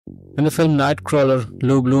In the film Nightcrawler,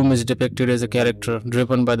 Lou Bloom is depicted as a character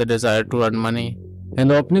driven by the desire to earn money. In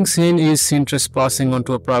the opening scene, he is seen trespassing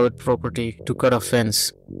onto a private property to cut a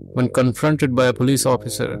fence. When confronted by a police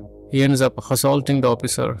officer, he ends up assaulting the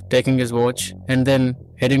officer, taking his watch, and then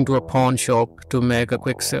heading to a pawn shop to make a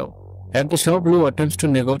quick sale. At the shop, Lou attempts to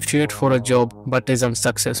negotiate for a job but is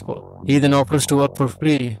unsuccessful. He then offers to work for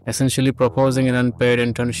free, essentially proposing an unpaid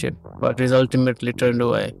internship, but is ultimately turned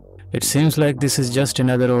away. It seems like this is just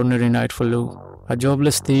another ordinary night for Lou, a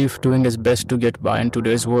jobless thief doing his best to get by in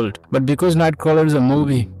today's world. But because Nightcrawler is a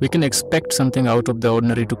movie, we can expect something out of the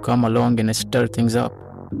ordinary to come along and stir things up.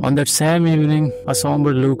 On that same evening, a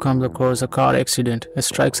somber Lou comes across a car accident and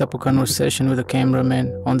strikes up a conversation with a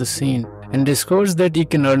cameraman on the scene and discovers that he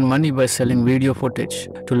can earn money by selling video footage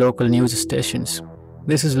to local news stations.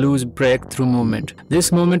 This is Lou's breakthrough moment.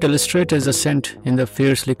 This moment illustrates his ascent in the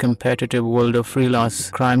fiercely competitive world of freelance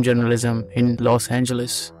crime journalism in Los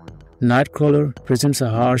Angeles. Nightcrawler presents a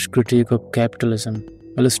harsh critique of capitalism,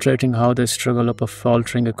 illustrating how the struggle of a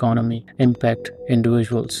faltering economy impact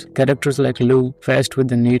individuals. Characters like Lou, faced with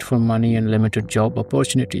the need for money and limited job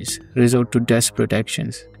opportunities, resort to desperate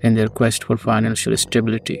actions in their quest for financial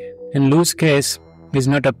stability. In Lou's case, he is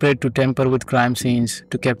not afraid to tamper with crime scenes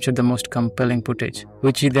to capture the most compelling footage,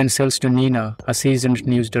 which he then sells to Nina, a seasoned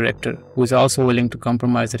news director who is also willing to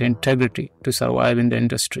compromise her integrity to survive in the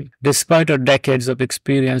industry. Despite her decades of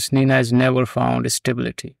experience, Nina has never found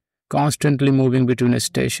stability, constantly moving between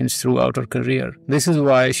stations throughout her career. This is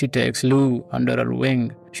why she takes Lou under her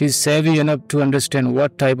wing. She is savvy enough to understand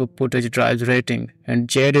what type of footage drives rating and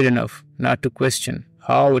jaded enough not to question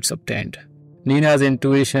how it's obtained. Nina's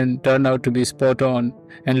intuition turned out to be spot on,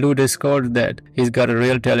 and Lou discovered that he's got a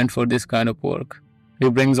real talent for this kind of work.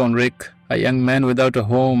 He brings on Rick, a young man without a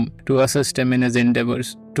home, to assist him in his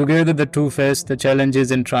endeavors. Together the two face the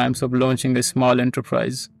challenges and triumphs of launching a small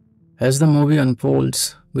enterprise. As the movie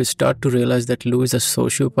unfolds, we start to realize that Lou is a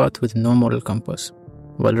sociopath with no moral compass,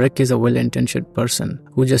 while Rick is a well-intentioned person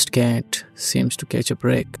who just can't seems to catch a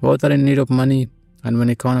break. Both are in need of money, and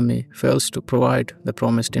when economy fails to provide the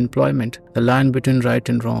promised employment, the line between right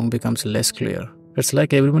and wrong becomes less clear. It's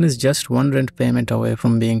like everyone is just one rent payment away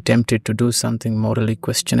from being tempted to do something morally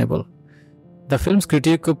questionable. The film's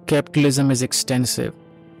critique of capitalism is extensive,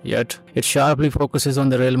 yet it sharply focuses on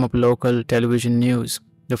the realm of local television news.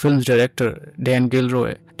 The film's director, Dan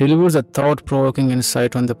Gilroy, delivers a thought-provoking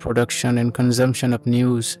insight on the production and consumption of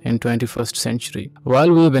news in 21st century.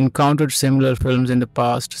 While we have encountered similar films in the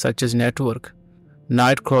past, such as Network,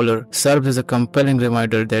 Nightcrawler serves as a compelling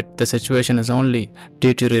reminder that the situation has only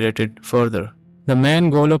deteriorated further. The main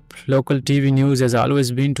goal of local TV news has always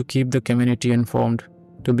been to keep the community informed.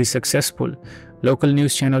 To be successful, local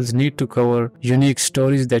news channels need to cover unique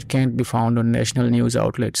stories that can't be found on national news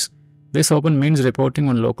outlets. This often means reporting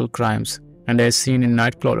on local crimes, and as seen in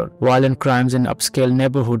Nightcrawler, violent crimes in upscale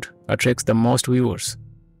neighborhood attracts the most viewers.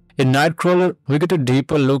 In Nightcrawler, we get a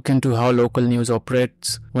deeper look into how local news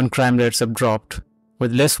operates when crime rates have dropped.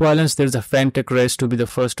 With less violence, there is a frantic race to be the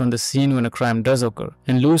first on the scene when a crime does occur.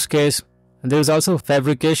 In Lou's case, there is also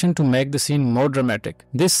fabrication to make the scene more dramatic.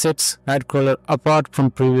 This sets Nightcrawler apart from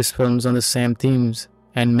previous films on the same themes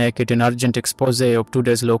and make it an urgent expose of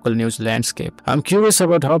today's local news landscape. I'm curious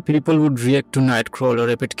about how people would react to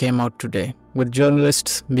Nightcrawler if it came out today. With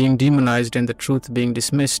journalists being demonized and the truth being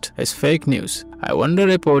dismissed as fake news, I wonder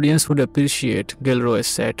if audience would appreciate Gilroy's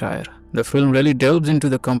satire. The film really delves into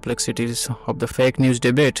the complexities of the fake news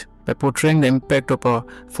debate by portraying the impact of a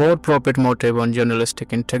for-profit motive on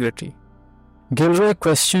journalistic integrity. Gilroy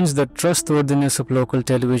questions the trustworthiness of local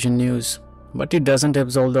television news, but he doesn't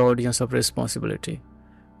absolve the audience of responsibility.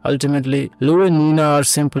 Ultimately, Lou and Nina are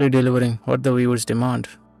simply delivering what the viewers demand.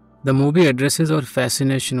 The movie addresses our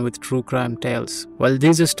fascination with true crime tales. While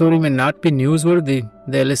these stories may not be newsworthy,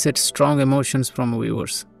 they elicit strong emotions from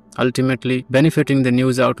viewers, ultimately benefiting the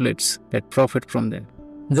news outlets that profit from them.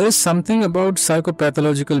 There is something about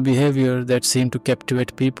psychopathological behavior that seems to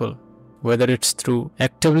captivate people, whether it's through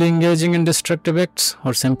actively engaging in destructive acts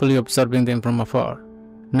or simply observing them from afar.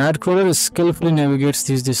 Nightcrawler skillfully navigates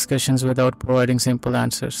these discussions without providing simple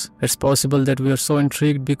answers. It's possible that we are so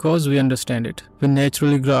intrigued because we understand it. We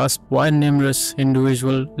naturally grasp why numerous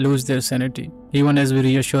individuals lose their sanity, even as we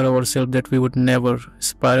reassure ourselves that we would never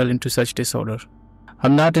spiral into such disorder.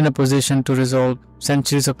 I'm not in a position to resolve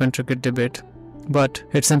centuries of intricate debate, but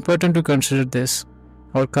it's important to consider this.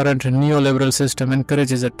 Our current neoliberal system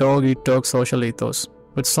encourages a dog-eat-dog social ethos,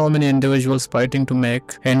 with so many individuals fighting to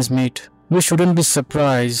make ends meet. We shouldn't be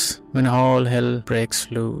surprised when all hell breaks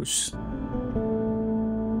loose.